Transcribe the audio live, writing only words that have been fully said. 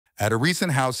At a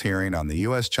recent House hearing on the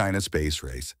U.S. China space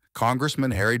race,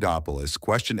 Congressman Haridopolos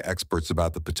questioned experts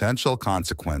about the potential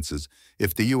consequences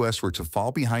if the U.S. were to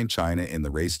fall behind China in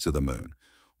the race to the moon.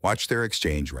 Watch their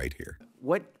exchange right here.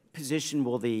 What position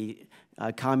will the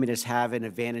communists have an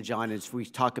advantage on as we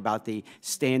talk about the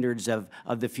standards of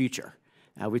the future?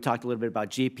 We talked a little bit about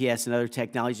GPS and other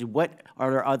technologies. What are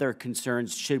there other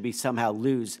concerns should we somehow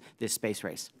lose this space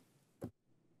race?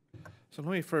 So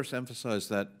let me first emphasize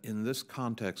that in this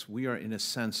context, we are in a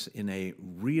sense in a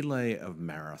relay of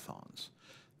marathons.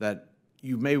 That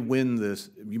you may win this,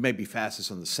 you may be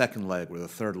fastest on the second leg or the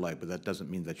third leg, but that doesn't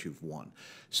mean that you've won.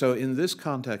 So in this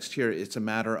context here, it's a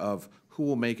matter of who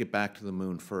will make it back to the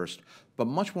moon first, but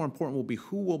much more important will be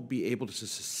who will be able to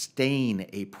sustain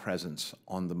a presence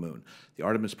on the moon. The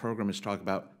Artemis program is talking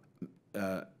about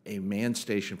a manned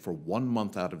station for 1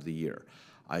 month out of the year.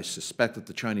 I suspect that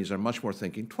the Chinese are much more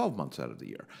thinking 12 months out of the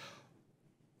year.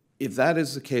 If that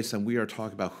is the case, then we are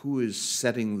talking about who is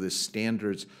setting the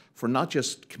standards for not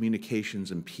just communications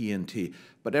and PNT,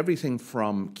 but everything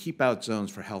from keep-out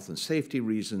zones for health and safety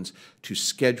reasons to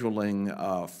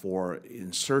scheduling for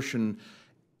insertion.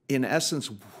 In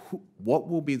essence, what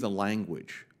will be the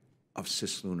language of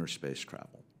cislunar space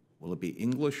travel? Will it be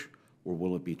English or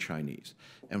will it be Chinese?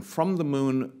 And from the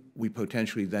moon, we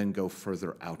potentially then go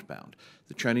further outbound.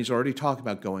 The Chinese already talk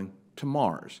about going to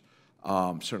Mars,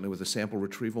 certainly with a sample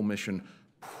retrieval mission,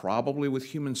 probably with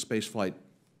human spaceflight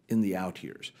in the out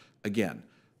years. Again,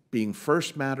 being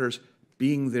first matters,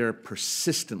 being there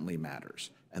persistently matters.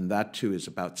 And that, too, is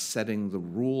about setting the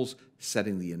rules,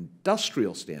 setting the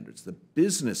industrial standards, the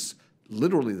business,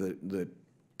 literally the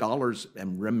dollars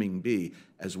and renminbi,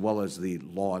 as well as the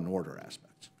law and order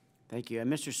aspects. Thank you.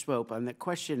 And Mr. Swope, on the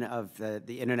question of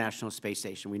the International Space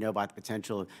Station, we know about the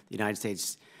potential of the United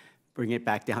States bringing it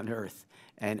back down to Earth.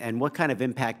 And what kind of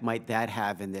impact might that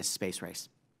have in this space race?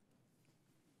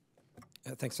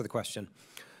 Thanks for the question.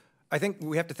 I think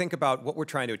we have to think about what we're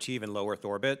trying to achieve in low Earth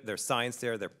orbit. There's science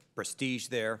there, there's prestige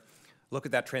there. Look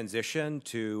at that transition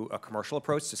to a commercial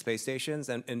approach to space stations,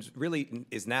 and really,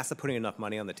 is NASA putting enough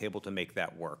money on the table to make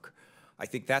that work? I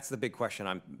think that's the big question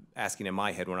I'm asking in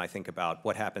my head when I think about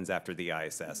what happens after the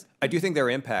ISS. I do think there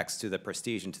are impacts to the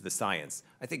prestige and to the science.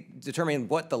 I think determining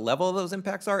what the level of those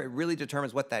impacts are, it really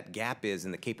determines what that gap is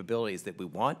in the capabilities that we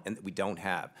want and that we don't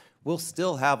have. We'll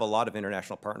still have a lot of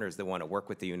international partners that want to work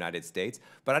with the United States,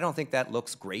 but I don't think that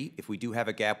looks great. If we do have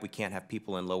a gap, we can't have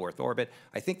people in low Earth orbit.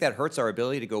 I think that hurts our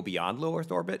ability to go beyond low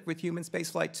Earth orbit with human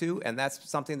spaceflight too, and that's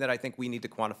something that I think we need to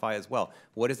quantify as well.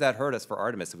 What does that hurt us for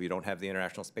Artemis if we don't have the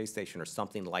International Space Station or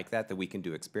something like that, that we can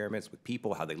do experiments with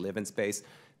people, how they live in space?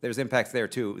 There's impacts there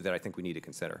too that I think we need to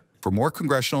consider. For more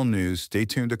congressional news, stay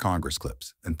tuned to Congress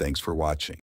Clips, and thanks for watching.